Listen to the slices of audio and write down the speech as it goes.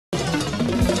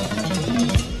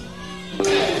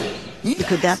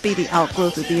could that be the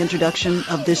outgrowth of the introduction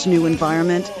of this new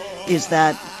environment? Is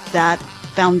that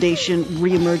foundation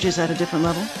reemerges at a different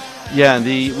level? Yeah,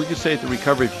 we could say it's the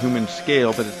recovery of human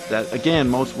scale, but it's that, again,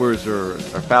 most words are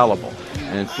fallible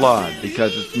and flawed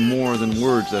because it's more than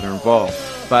words that are involved.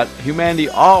 But humanity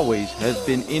always has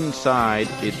been inside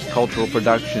its cultural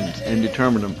productions and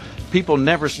determined them. People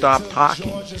never stop talking,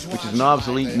 which is an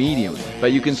obsolete medium.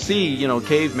 But you can see,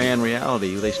 caveman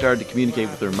reality, they started to communicate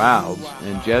with their mouths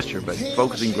and gesture, but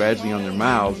focusing gradually on their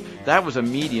mouths. That was a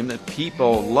medium that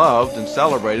people loved and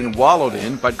celebrated and wallowed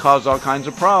in, but caused all kinds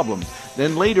of problems.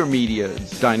 Then later media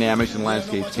dynamics and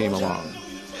landscapes came along.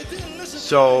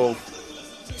 So,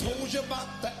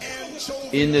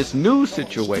 in this new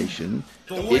situation,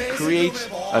 it creates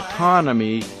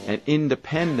autonomy and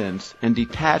independence and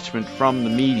detachment from the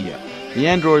media. The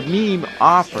Android meme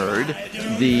offered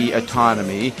the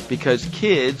autonomy because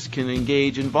kids can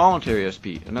engage in voluntary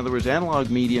ESP. In other words, analog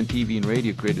media and TV and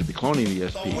radio created the cloning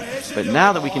of ESP. But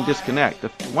now that we can disconnect,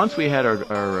 once we had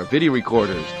our video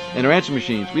recorders and our answering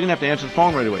machines, we didn't have to answer the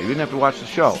phone right away. We didn't have to watch the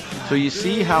show. So you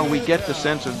see how we get the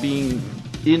sense of being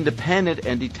independent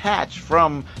and detached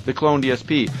from the cloned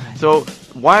ESP. So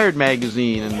Wired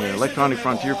magazine and the Electronic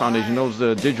Frontier Foundation, those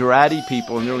digerati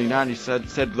people in the early 90s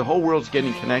said the whole world's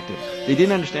getting connected. They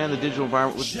didn't understand the digital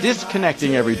environment was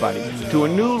disconnecting everybody to a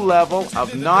new level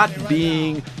of not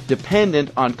being dependent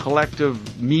on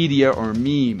collective media or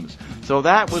memes. So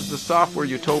that was the software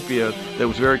utopia that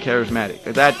was very charismatic.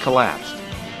 That collapsed.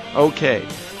 Okay.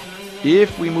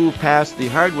 If we move past the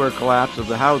hardware collapse of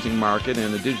the housing market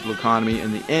and the digital economy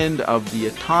and the end of the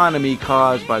autonomy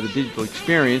caused by the digital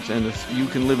experience and you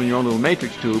can live in your own little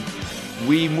matrix tube,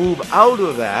 we move out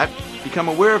of that, become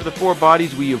aware of the four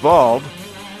bodies we evolved,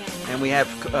 and we have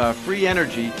free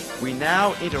energy. We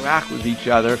now interact with each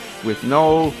other with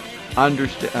no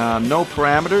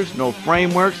parameters, no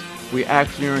frameworks. We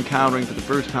actually are encountering for the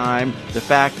first time the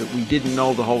fact that we didn't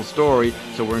know the whole story,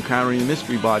 so we're encountering the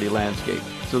mystery body landscape.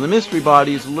 So the mystery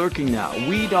body is lurking now.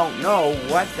 We don't know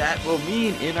what that will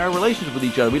mean in our relationship with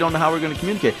each other. We don't know how we're going to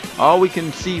communicate. All we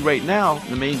can see right now,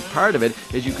 the main part of it,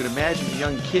 is you could imagine a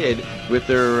young kid with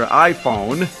their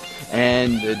iPhone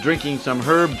and drinking some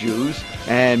herb juice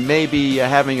and maybe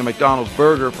having a McDonald's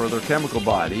burger for their chemical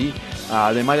body.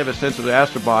 They might have a sense of their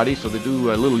astral body, so they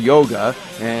do a little yoga,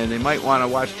 and they might want to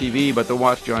watch TV, but they'll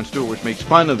watch Jon Stewart, which makes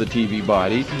fun of the TV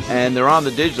body, and they're on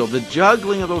the digital. The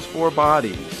juggling of those four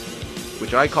bodies,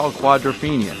 which I call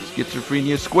quadrophenia,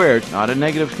 schizophrenia squared, not a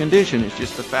negative condition, it's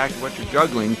just the fact of what you're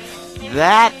juggling.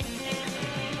 That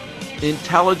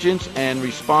intelligence and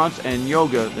response and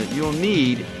yoga that you'll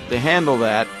need to handle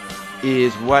that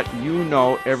is what you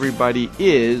know everybody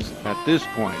is at this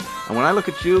point. And when I look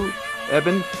at you,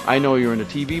 Eben, I know you're in a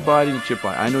TV body and a chip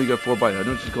body. I know you got four bodies. I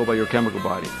don't just go by your chemical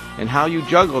body. And how you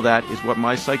juggle that is what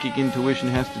my psychic intuition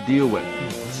has to deal with.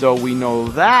 So we know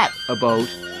that about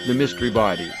the mystery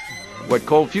body. What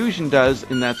cold fusion does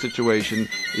in that situation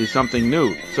is something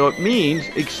new. So it means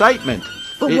excitement.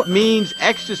 It means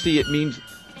ecstasy. It means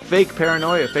fake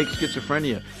paranoia, fake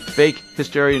schizophrenia, fake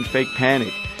hysteria, and fake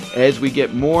panic. As we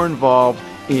get more involved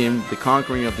in the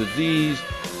conquering of disease,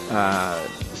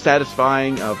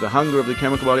 satisfying of the hunger of the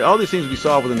chemical body, all these things we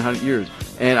solve within 100 years.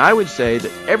 And I would say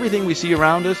that everything we see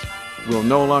around us will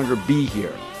no longer be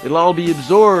here. It'll all be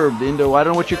absorbed into, I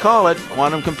don't know what you call it,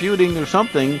 quantum computing or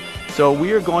something. So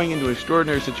we are going into an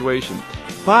extraordinary situation.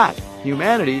 But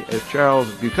humanity, as Charles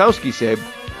Bukowski said,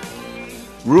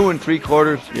 ruined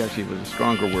 3/4, actually it was a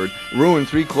stronger word, ruined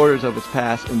 3/4 of its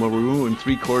past and will ruin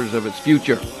 3/4 of its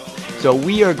future. So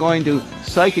we are going to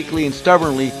psychically and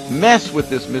stubbornly mess with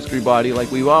this mystery body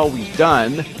like we've always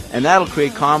done, and that'll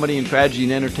create comedy and tragedy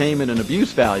and entertainment and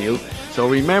abuse value. So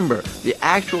remember, the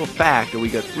actual fact that we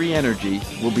got free energy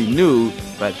will be new,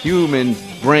 but human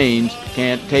brains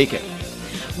can't take it.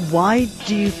 Why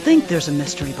do you think there's a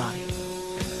mystery body?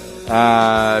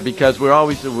 Because we're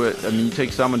always, you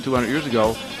take someone 200 years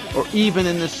ago, or even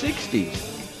in the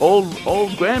 60s,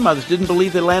 old grandmothers didn't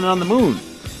believe they landed on the moon.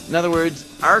 In other words,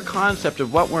 our concept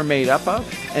of what we're made up of,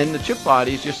 and the chip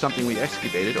body is just something we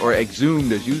excavated or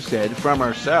exhumed, as you said, from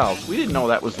ourselves. We didn't know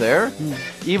that was there.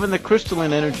 Even the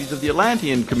crystalline energies of the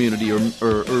Atlantean community or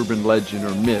urban legend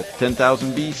or myth,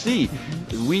 10,000 BC.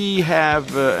 We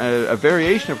have a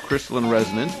variation of crystalline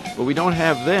resonance, but we don't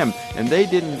have them. And they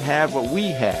didn't have what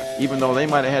we have, even though they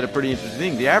might have had a pretty interesting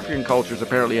thing. The African cultures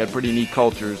apparently had pretty neat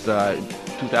cultures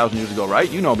 2,000 years ago, right?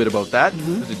 You know a bit about that.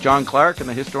 Is it John Clark and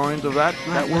the historians of that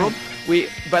world?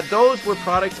 But those were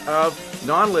products of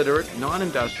non-literate,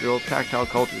 non-industrial, tactile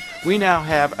cultures. We now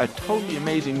have a totally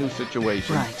amazing new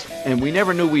situation. Right. And we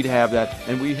never knew we'd have that.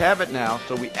 And we have it now,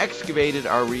 so we excavated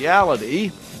our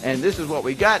reality, and this is what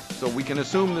we got, so we can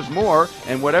assume there's more,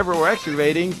 and whatever we're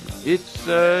excavating, it's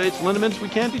lineaments we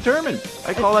can't determine.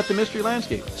 I call that the mystery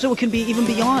landscape. So it can be even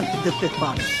beyond the fifth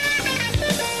body.